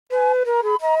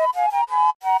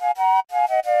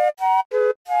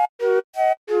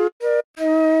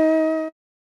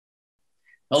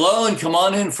Hello, and come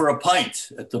on in for a pint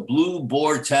at the Blue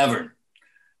Boar Tavern.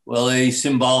 Well, a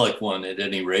symbolic one at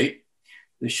any rate.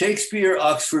 The Shakespeare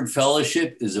Oxford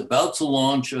Fellowship is about to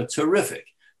launch a terrific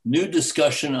new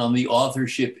discussion on the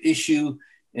authorship issue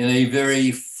in a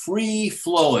very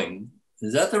free-flowing,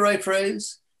 is that the right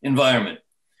phrase? Environment.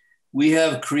 We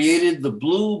have created the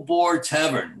Blue Boar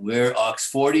Tavern, where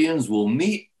Oxfordians will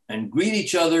meet and greet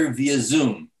each other via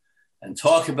Zoom and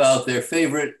talk about their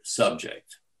favorite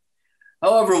subject.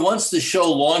 However, once the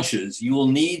show launches, you will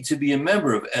need to be a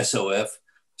member of S.O.F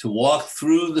to walk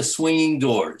through the swinging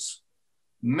doors.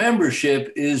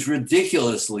 Membership is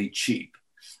ridiculously cheap,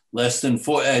 less than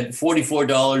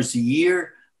 $44 a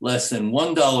year, less than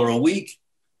 $1 a week,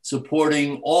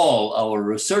 supporting all our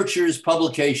researchers,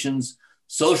 publications,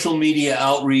 social media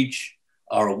outreach,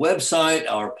 our website,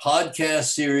 our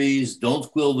podcast series,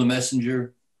 Don't Quill the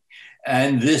Messenger,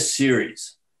 and this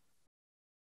series.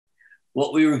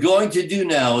 What we were going to do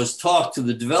now is talk to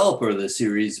the developer of the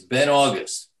series, Ben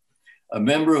August, a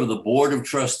member of the Board of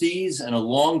Trustees and a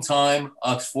longtime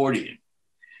Oxfordian.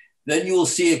 Then you will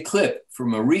see a clip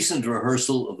from a recent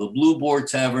rehearsal of the Blue Boar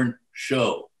Tavern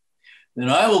show. Then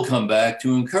I will come back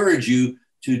to encourage you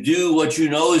to do what you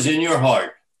know is in your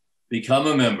heart, become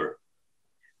a member.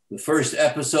 The first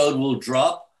episode will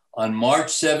drop on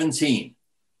March 17,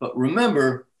 but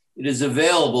remember, it is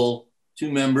available to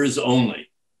members only.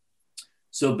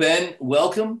 So Ben,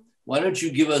 welcome. Why don't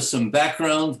you give us some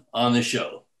background on the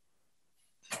show?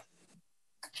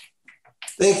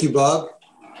 Thank you, Bob.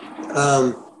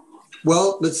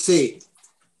 Well, let's see.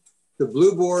 The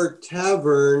Blue Boar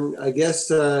Tavern, I guess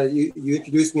you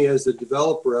introduced me as the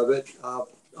developer of it.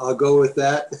 I'll go with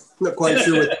that. I'm not quite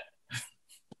sure what.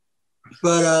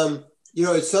 But,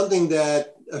 it's something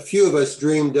that a few of us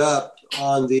dreamed up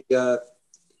on the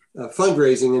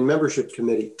fundraising and membership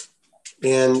committee.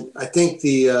 And I think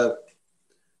the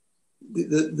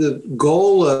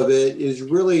goal of it is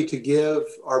really to give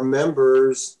our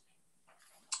members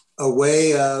a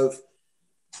way of,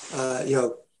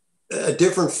 a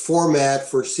different format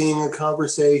for seeing a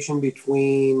conversation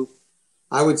between,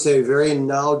 I would say, very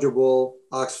knowledgeable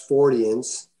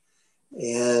Oxfordians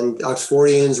and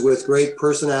Oxfordians with great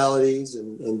personalities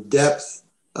and depth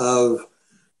of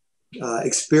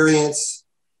experience,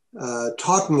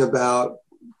 talking about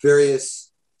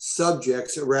various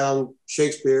subjects around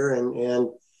Shakespeare and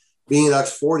being an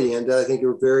Oxfordian that I think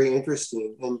are very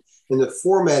interesting. And the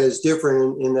format is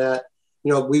different in that,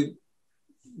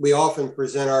 we often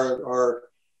present our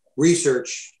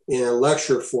research in a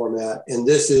lecture format, and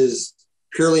this is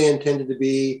purely intended to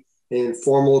be an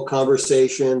informal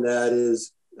conversation that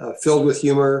is filled with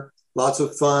humor, lots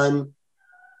of fun,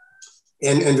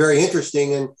 and very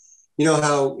interesting. And you know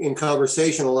how in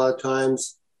conversation, a lot of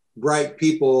times, bright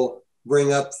people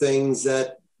bring up things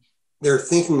that they're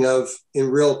thinking of in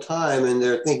real time, and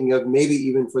they're thinking of maybe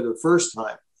even for the first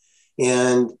time.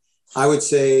 And I would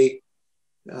say,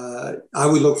 I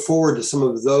would look forward to some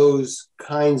of those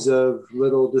kinds of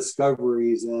little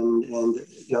discoveries and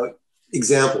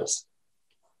examples.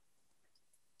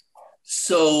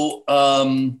 So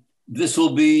this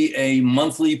will be a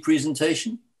monthly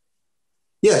presentation?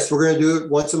 Yes, we're going to do it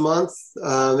once a month.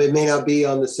 It may not be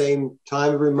on the same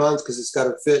time every month because it's got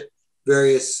to fit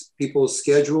various people's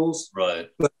schedules. Right.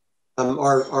 But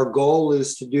our goal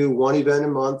is to do one event a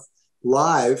month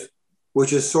live,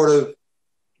 which is sort of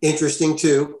interesting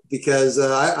too, because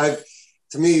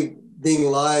to me, being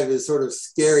live is sort of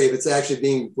scary if it's actually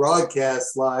being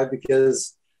broadcast live,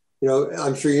 because,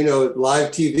 I'm sure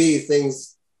live TV,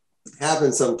 things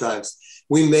happen sometimes.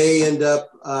 We may end up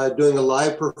doing a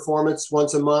live performance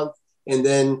once a month and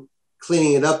then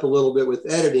cleaning it up a little bit with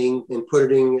editing and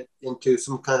putting it into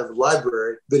some kind of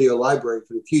video library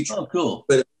for the future. Oh, cool.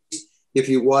 But if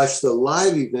you watch the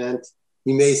live event,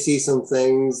 you may see some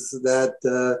things that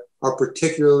are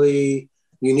particularly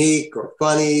unique or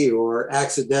funny or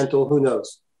accidental, who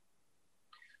knows?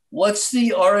 What's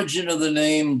the origin of the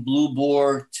name Blue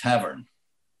Boar Tavern?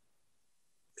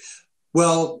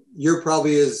 Well, you're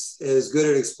probably as good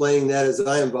at explaining that as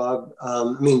I am, Bob.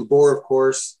 Boar, of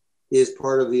course, is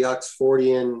part of the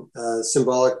Oxfordian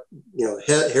symbolic,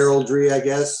 heraldry, I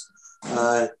guess.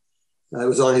 It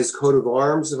was on his coat of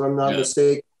arms, if I'm not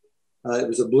mistaken. It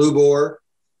was a blue boar.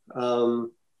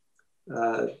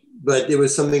 But it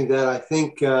was something that I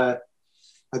think, I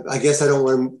guess I don't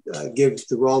want to give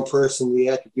the wrong person the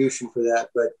attribution for that,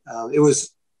 but it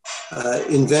was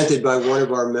invented by one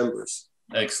of our members.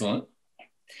 Excellent.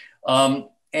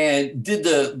 And did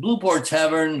the Blue Boar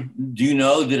Tavern,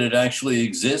 did it actually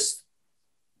exist?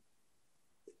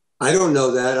 I don't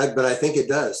know that, but I think it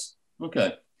does.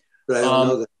 Okay. But I don't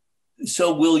know that.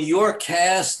 So will your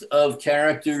cast of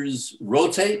characters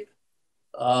rotate,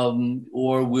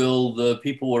 or will the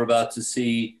people we're about to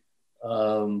see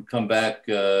come back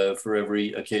for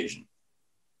every occasion?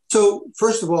 So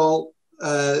first of all,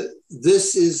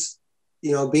 this is,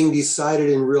 being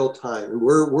decided in real time, and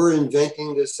we're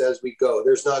inventing this as we go.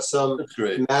 There's not some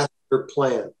master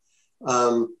plan.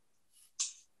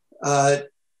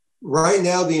 Right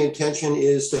now, the intention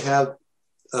is to have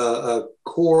a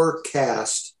core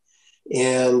cast,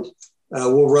 and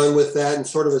we'll run with that and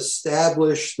sort of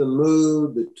establish the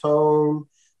mood, the tone,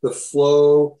 the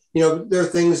flow. There are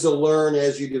things to learn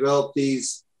as you develop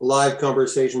these live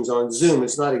conversations on Zoom.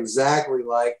 It's not exactly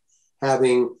like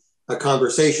having a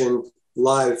conversation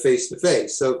live face to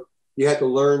face. So you have to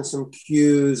learn some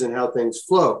cues and how things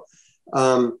flow.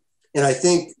 And I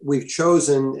think we've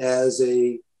chosen as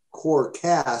a core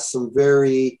cast some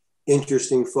very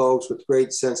interesting folks with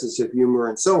great senses of humor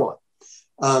and so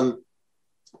on.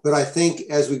 But I think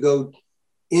as we go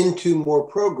into more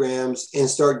programs and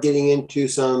start getting into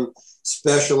some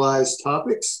specialized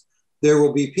topics, there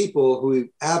will be people who we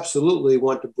absolutely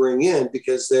want to bring in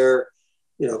because they're,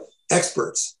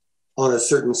 experts on a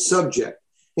certain subject.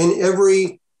 And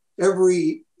every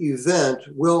event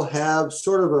will have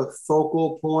sort of a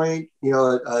focal point,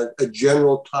 a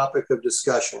general topic of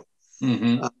discussion.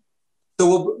 Mm-hmm.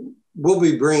 So we'll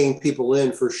be bringing people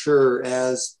in for sure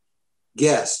as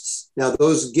guests. Now,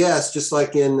 those guests, just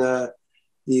like in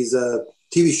these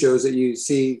TV shows that you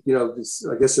see,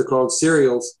 I guess they're called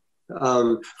serials.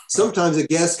 Sometimes a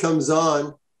guest comes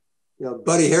on,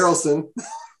 Buddy Harrelson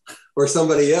or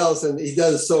somebody else, and he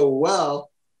does so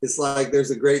well, it's like there's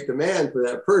a great demand for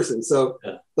that person. So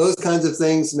those kinds of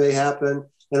things may happen.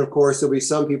 And of course, there'll be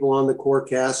some people on the core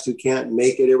cast who can't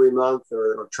make it every month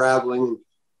or traveling.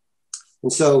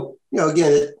 And so,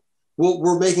 again,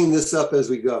 we're making this up as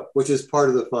we go, which is part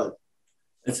of the fun.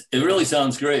 It really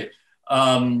sounds great.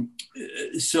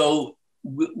 So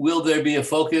will there be a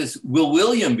focus? Will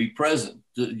William be present?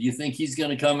 Do you think he's going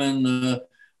to come and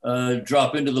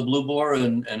drop into the Blue Boar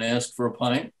and ask for a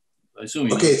pint? I assume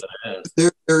he knows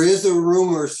that. There is a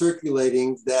rumor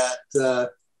circulating that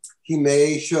he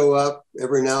may show up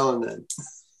every now and then.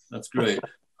 That's great.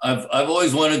 I've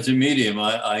always wanted to meet him.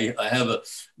 I have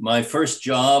my first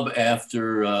job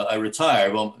after I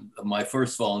retired. Well, my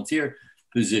first volunteer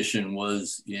position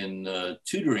was in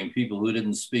tutoring people who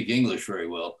didn't speak English very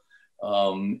well.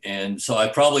 And so I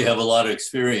probably have a lot of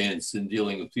experience in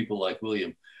dealing with people like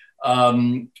William.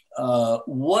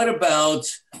 What about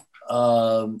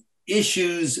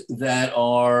issues that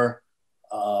are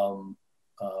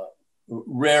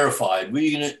rarefied? Were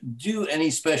you going to do any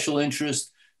special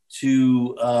interest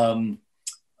to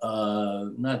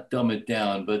not dumb it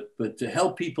down, but to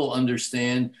help people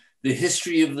understand the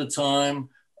history of the time,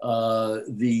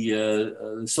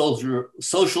 the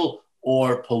social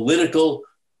or political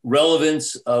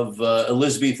relevance of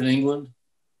Elizabethan England?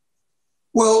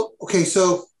 Well, okay,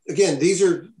 so again, these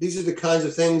are the kinds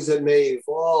of things that may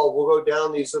evolve. We'll go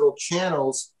down these little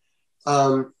channels.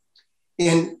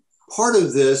 And part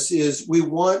of this is we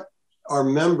want our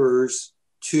members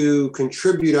to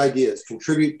contribute ideas,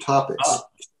 contribute topics.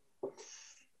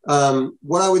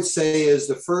 What I would say is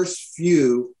the first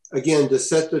few, again, to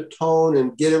set the tone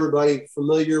and get everybody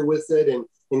familiar with it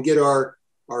and get our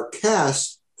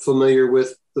cast familiar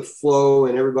with the flow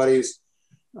and everybody's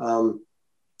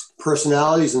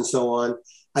personalities and so on.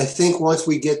 I think once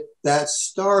we get that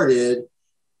started,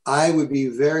 I would be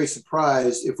very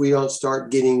surprised if we don't start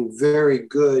getting very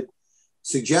good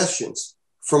suggestions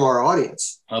from our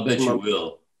audience. I'll bet you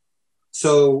will.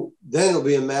 So then it'll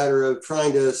be a matter of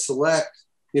trying to select,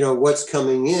 what's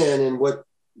coming in and what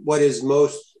is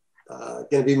most going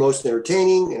to be most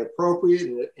entertaining and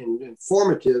appropriate and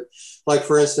informative. Like,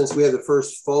 for instance, we have the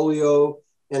first folio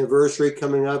anniversary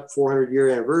coming up, 400-year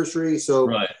anniversary. So,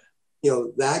 right.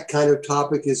 That kind of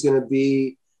topic is going to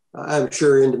be, I'm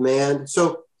sure, in demand.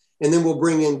 So, and then we'll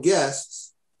bring in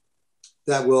guests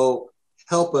that will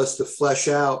help us to flesh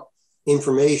out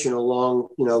information along,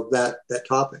 that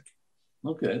topic.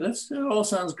 Okay, that all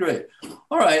sounds great.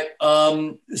 All right,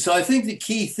 so I think the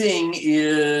key thing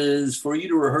is for you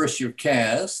to rehearse your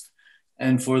cast,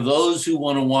 and for those who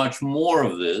want to watch more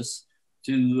of this,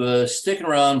 to stick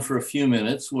around for a few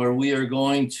minutes where we are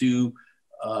going to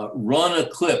run a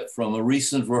clip from a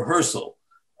recent rehearsal.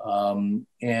 And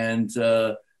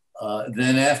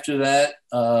then after that,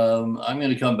 I'm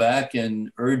going to come back and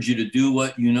urge you to do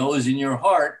what you know is in your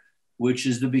heart, which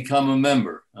is to become a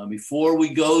member. Before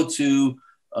we go to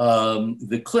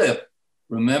the clip,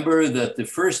 remember that the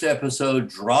first episode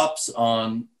drops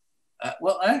on,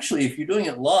 well, actually, if you're doing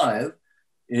it live,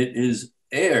 it is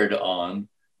aired on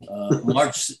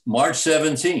March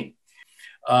 17.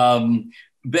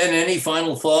 Ben, any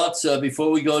final thoughts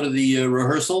before we go to the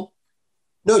rehearsal?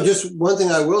 No, just one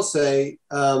thing I will say.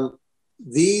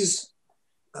 These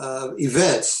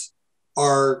events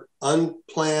are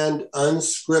unplanned,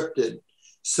 unscripted.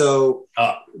 So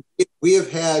we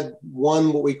have had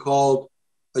one, what we called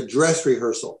a dress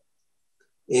rehearsal.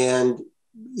 And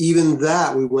even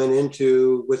that we went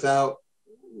into with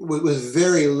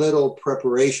very little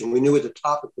preparation. We knew what the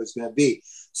topic was going to be.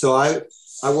 So I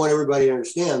want everybody to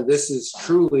understand this is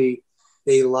truly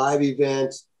a live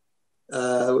event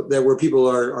where people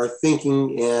are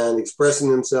thinking and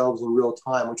expressing themselves in real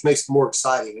time, which makes it more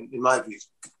exciting in my view.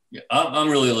 Yeah, I'm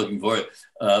really looking forward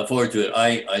to it.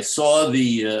 I saw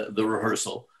the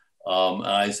rehearsal,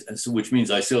 which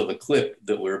means I saw the clip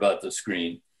that we're about to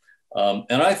screen,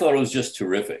 and I thought it was just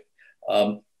terrific.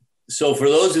 So for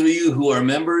those of you who are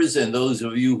members and those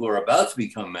of you who are about to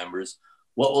become members,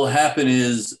 what will happen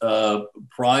is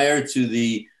prior to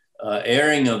the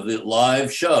airing of the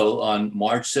live show on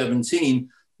March 17,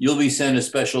 you'll be sent a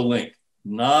special link,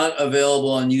 not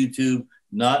available on YouTube,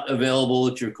 not available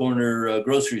at your corner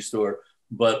grocery store,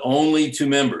 but only to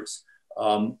members.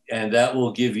 And that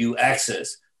will give you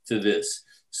access to this.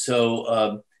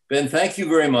 So Ben, thank you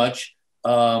very much.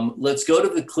 Let's go to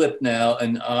the clip now,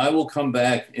 and I will come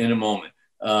back in a moment.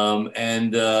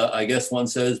 I guess one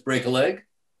says break a leg.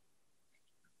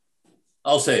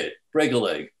 I'll say it, break a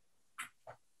leg.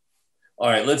 All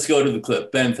right, let's go to the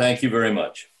clip. Ben, thank you very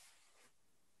much.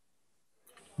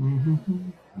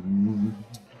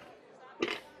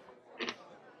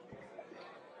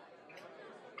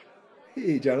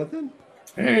 Hey, Jonathan.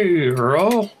 Hey,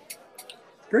 Earl.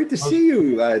 Great to see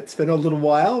you. It's been a little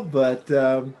while, but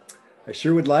I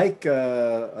sure would like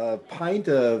a pint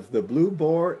of the Blue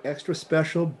Boar Extra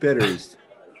Special Bitters,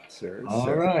 sir.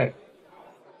 All right.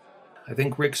 I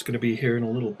think Rick's going to be here in a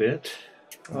little bit.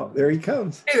 Oh, there he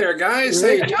comes. Hey there, guys.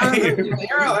 Hey, Jonathan.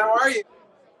 Earl, how are you?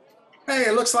 Hey,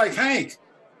 it looks like Hank.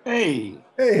 Hey.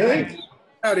 Hey, Hank.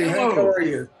 Howdy, Hank. How are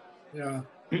you? Yeah.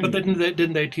 But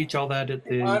didn't they teach all that at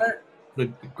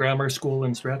the grammar school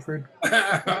in Stratford?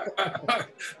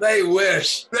 They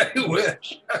wish. They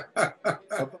wish.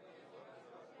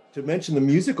 To mention the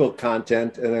musical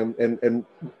content and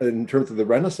in terms of the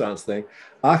Renaissance thing,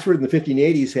 Oxford in the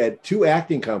 1580s had two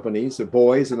acting companies, a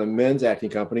boys and a men's acting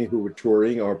company who were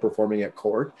touring or performing at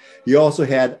court. He also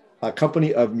had a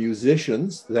company of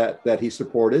musicians that he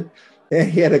supported,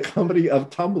 and he had a company of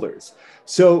tumblers.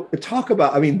 So talk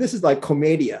about, I mean, this is like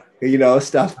commedia,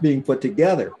 stuff being put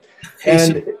together.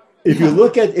 And if you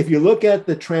look at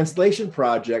the translation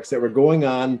projects that were going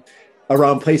on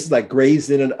around places like Gray's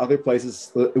Inn and other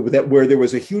places where there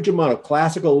was a huge amount of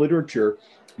classical literature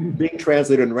being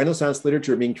translated and Renaissance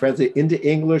literature being translated into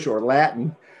English or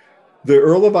Latin, the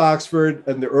Earl of Oxford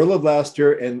and the Earl of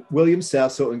Leicester and William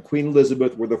Cecil and Queen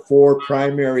Elizabeth were the four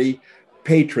primary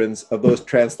patrons of those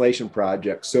translation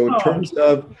projects. So in terms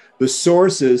of the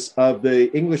sources of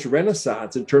the English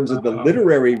Renaissance, in terms of the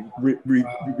literary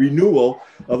renewal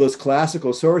of those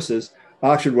classical sources,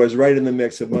 Oxford was right in the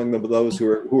mix among those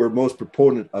who were most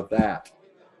proponent of that.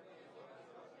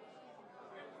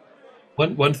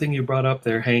 One thing you brought up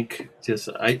there, Hank, just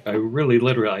I really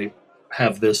literally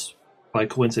have this by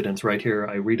coincidence right here.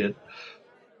 I read it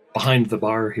behind the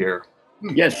bar here.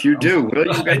 Yes, you do.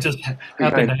 I just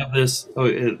happen to have this. Oh,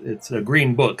 it's a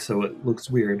green book, so it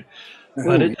looks weird.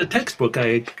 But it's a textbook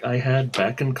I had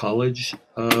back in college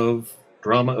of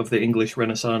Drama of the English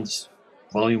Renaissance,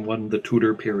 Volume 1, the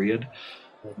Tudor period.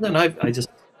 And then I just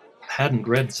hadn't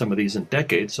read some of these in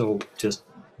decades, so just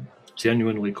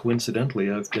genuinely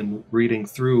coincidentally, I've been reading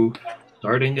through,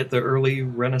 starting at the early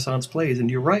Renaissance plays. And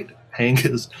you're right, Hank,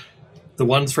 is the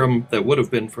ones that would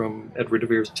have been from Edward de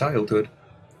Vere's childhood.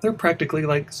 They're practically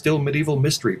like still medieval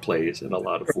mystery plays in a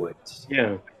lot of ways.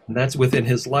 Yeah. And that's within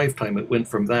his lifetime. It went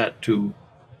from that to,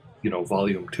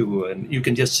 Volume 2, and you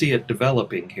can just see it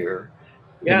developing here.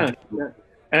 Yeah.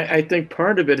 I think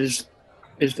part of it is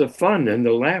the fun and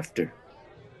the laughter.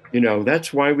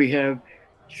 That's why we have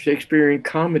Shakespearean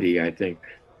comedy, I think.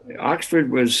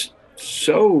 Oxford was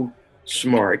so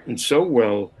smart and so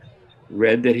well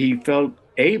read that he felt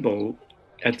able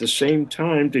at the same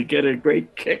time to get a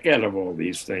great kick out of all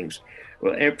these things.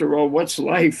 Well, after all, what's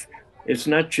life? It's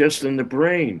not just in the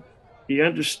brain. He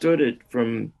understood it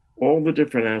from all the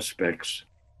different aspects.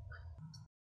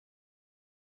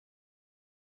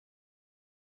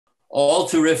 All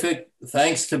terrific.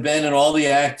 Thanks to Ben and all the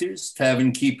actors,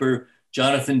 tavern keeper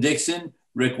Jonathan Dixon,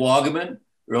 Rick Waugaman,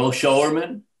 Earl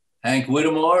Showerman, Hank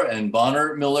Whittemore, and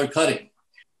Bonner Miller Cutting.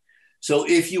 So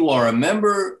if you are a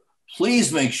member,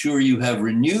 Please make sure you have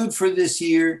renewed for this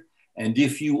year. And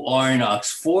if you are an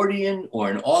Oxfordian or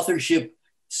an authorship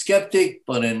skeptic,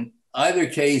 but in either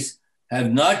case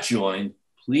have not joined,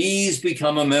 please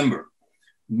become a member.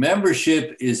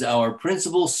 Membership is our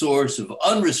principal source of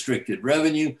unrestricted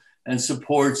revenue and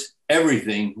supports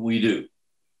everything we do.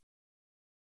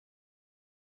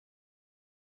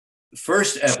 The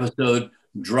first episode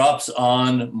drops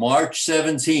on March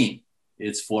 17.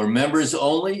 It's for members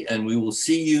only, and we will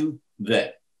see you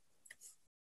then.